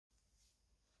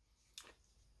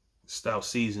stout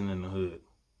season in the hood.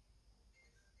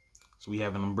 So we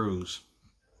having them brews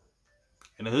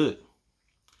in the hood.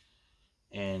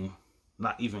 And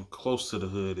not even close to the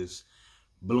hood is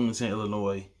Bloomington,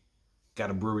 Illinois. Got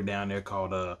a brewery down there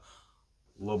called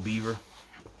Little Beaver.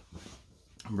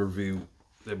 I've reviewed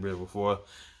their beer before.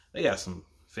 They got some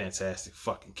fantastic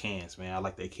fucking cans, man. I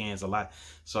like their cans a lot.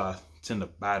 So I tend to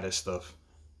buy their stuff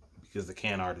because the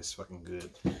can art is fucking good.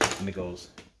 And it goes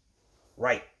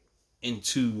right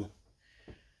into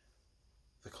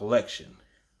the collection.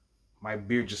 My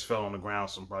beer just fell on the ground,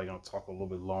 so I'm probably gonna talk a little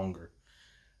bit longer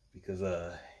because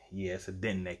yeah, it's a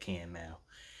dent in that can now.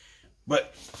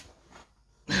 But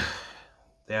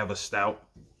they have a stout.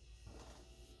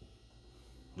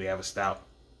 We have a stout.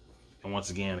 And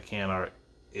once again, the can art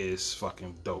is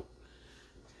fucking dope.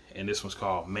 And this one's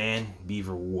called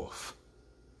MANNBEAVERWOLF.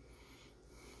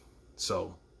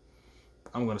 So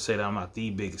I'm gonna say that I'm not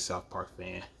the biggest South Park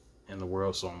fan in the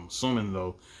world, so I'm assuming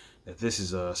though that this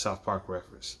is a South Park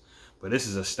reference. But this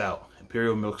is a stout,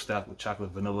 Imperial milk stout with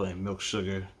chocolate, vanilla, and milk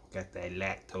sugar. Got that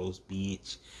lactose,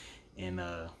 bitch, and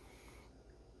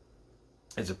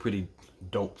it's a pretty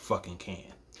dope fucking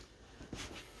can.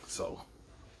 So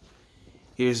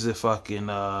here's the fucking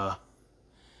I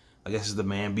guess it's the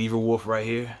MANNBEAVERWOLF right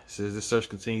here. It says the search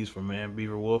continues for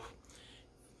MANNBEAVERWOLF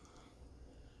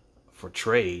for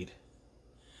trade.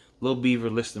 Lil Beaver,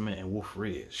 Listerman, and Wolf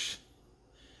Ridge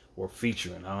or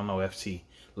featuring, I don't know, FT.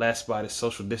 Last spot is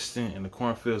social distancing in the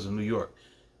cornfields of New York.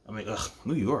 I mean,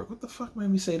 New York. What the fuck made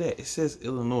me say that? It says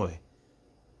Illinois.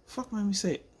 Fuck made me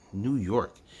say New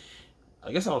York.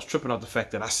 I guess I was tripping off the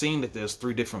fact that I seen that there's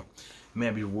 3 different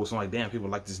MANNBEAVERWOLFs. I'm like, damn, people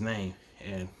like this name.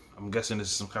 And I'm guessing this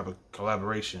is some kind of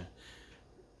collaboration.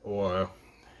 Or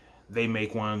they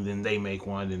make one, then they make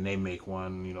one, then they make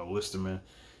one. You know, Listerman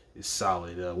is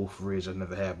solid. Wolf Ridge I've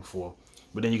never had before.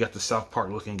 But then you got the South Park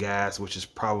looking guys, which is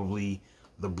probably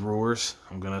the brewers.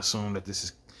 I'm going to assume that this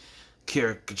is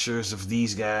caricatures of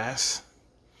these guys.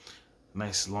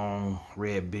 Nice long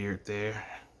red beard there.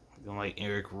 Looking like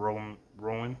Eric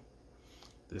Rowan.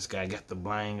 This guy got the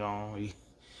bang on.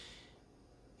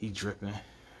 He dripping.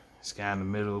 This guy in the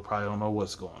middle probably don't know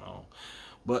what's going on.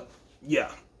 But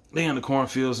yeah, they in the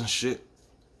cornfields and shit.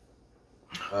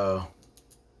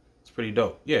 It's pretty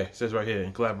dope. Yeah, it says right here,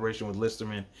 in collaboration with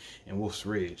Listerman and Wolf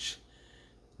Ridge.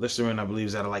 Listerman, I believe,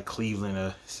 is out of like Cleveland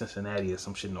or Cincinnati or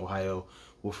some shit in Ohio.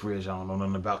 Wolf Ridge, I don't know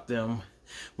nothing about them.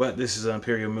 But this is an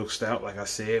Imperial Milk Stout, like I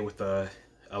said, with a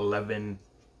 11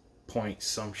 point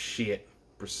some shit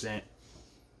percent.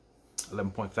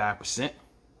 11.5%.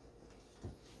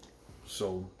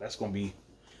 So that's gonna be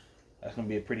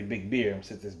a pretty big beer. I'm gonna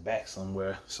set this back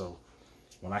somewhere. So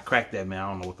when I crack that, man, I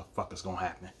don't know what the fuck is gonna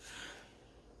happen.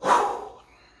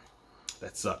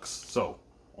 That sucks. So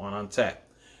on Untappd,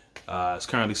 it's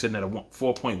currently sitting at a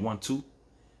 4.12.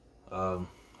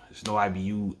 There's no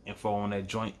IBU info on that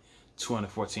joint.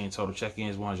 214 total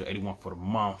check-ins, 181 for the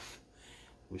month,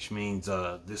 which means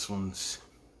this one's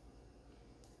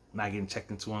not getting checked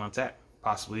into on Untappd.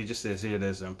 Possibly. It just says here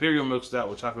there's an Imperial milk stout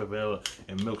with chocolate, vanilla,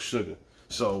 and milk sugar.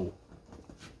 So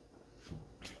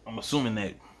I'm assuming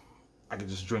that I could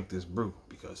just drink this brew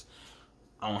because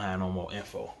I don't have no more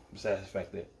info. Besides the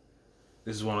fact that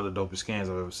this is one of the dopest cans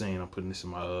I've ever seen. I'm putting this in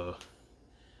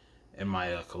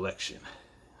my collection.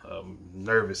 I'm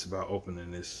nervous about opening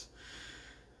this.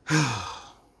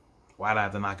 Why'd I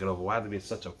have to knock it over? Why'd it be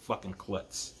such a fucking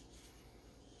klutz?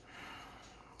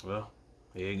 Well,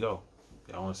 here you go.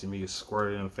 Y'all want to see me get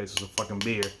squirted in the face with some fucking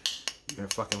beer? You're in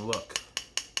fucking luck.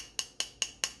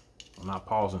 I'm not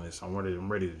pausing this. I'm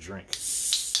ready to drink.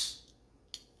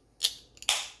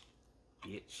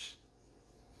 Bitch.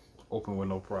 Open with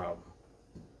no problem.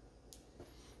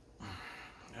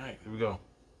 Alright, here we go.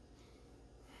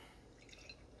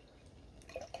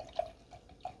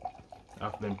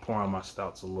 I've been pouring my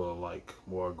stouts a little like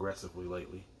more aggressively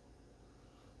lately.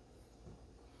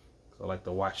 I like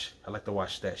to watch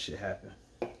that shit happen.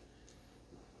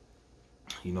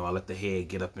 You know, I let the head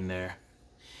get up in there.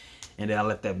 And then I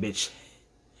let that bitch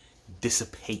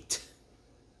dissipate.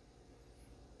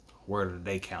 Word of the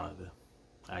day calendar.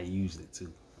 I used it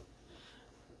too.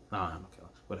 No, I'm okay.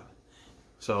 Whatever.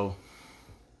 So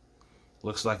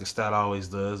looks like a stout always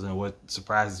does, and what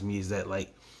surprises me is that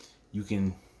like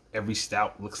every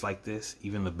stout looks like this,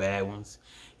 even the bad ones.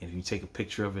 And if you take a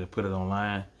picture of it and put it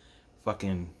online,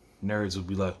 fucking nerds will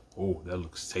be like, oh, that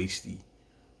looks tasty.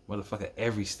 Motherfucker,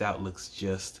 every stout looks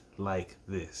just like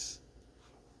this.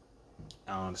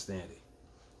 I don't understand it.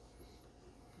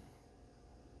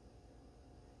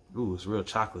 Ooh, it's real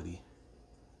chocolatey.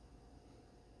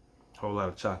 Whole lot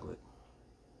of chocolate.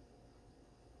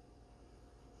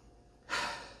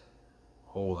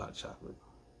 Whole lot of chocolate.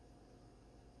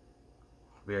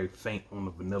 Very faint on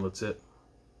the vanilla tip.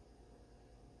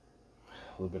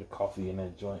 A little bit of coffee in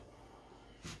that joint.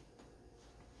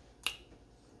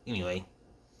 Anyway, it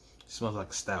smells like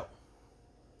a stout.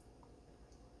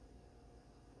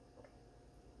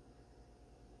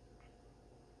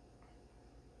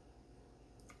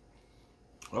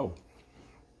 Oh.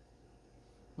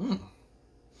 That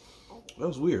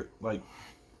was weird. Like,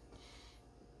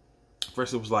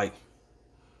 first it was like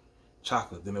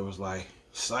chocolate, then it was like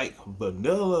psych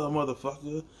vanilla,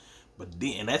 motherfucker. But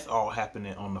then that's all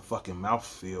happening on the fucking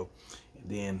mouthfeel. And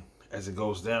then as it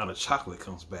goes down, the chocolate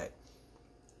comes back.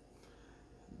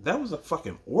 That was a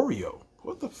fucking Oreo.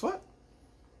 What the fuck?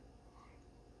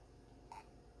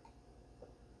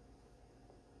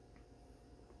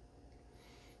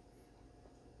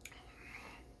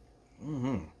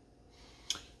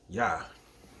 Yeah.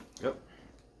 Yep.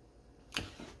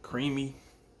 Creamy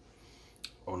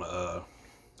on the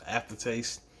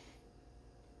aftertaste.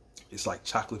 It's like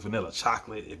chocolate, vanilla,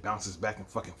 chocolate. It bounces back and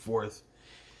fucking forth.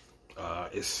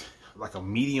 It's like a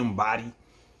medium body.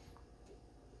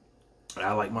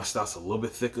 I like my stouts a little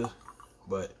bit thicker,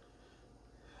 but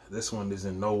this one is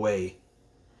in no way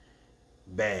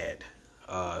bad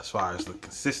as far as the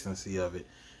consistency of it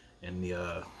and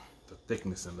the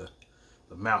thickness and the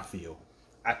mouthfeel.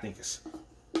 I think it's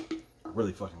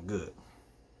really fucking good.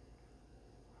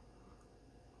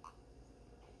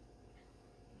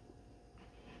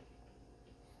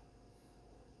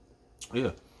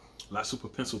 Yeah, not super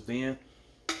pencil thin.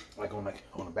 Like on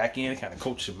the back end, it kind of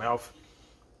coats your mouth.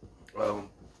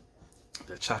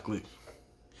 The chocolate,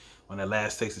 on that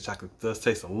last taste, the chocolate does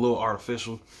taste a little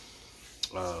artificial.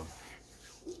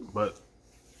 But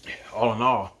all in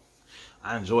all,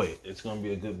 I enjoy it. It's gonna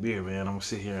be a good beer, man. I'm gonna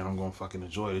sit here and I'm gonna fucking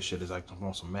enjoy this shit. It's like I'm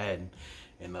on some Madden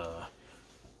and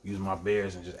use my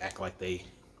Bears and just act like they,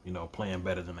 you know, playing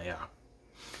better than they are.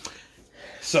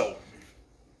 So,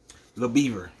 the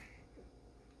Beaver,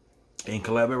 in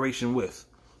collaboration with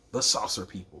the Saucer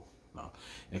People, no,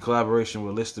 in collaboration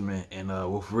with Listerman and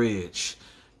Wolf Ridge,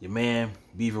 your man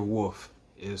Beaver Wolf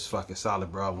is fucking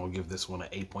solid, bro. I'm gonna give this one an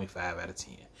 8.5 out of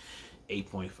 10.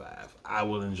 8.5. I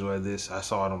will enjoy this. I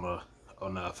saw it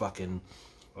on a fucking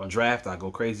draft. I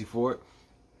go crazy for it.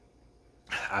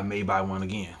 I may buy one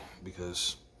again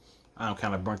because I'm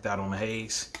kind of burnt out on the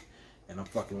haze and I'm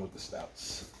fucking with the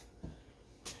stouts.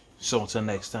 So until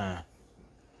next time,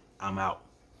 I'm out.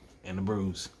 And the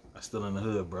brews are still in the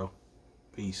hood, bro.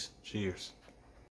 Peace. Cheers.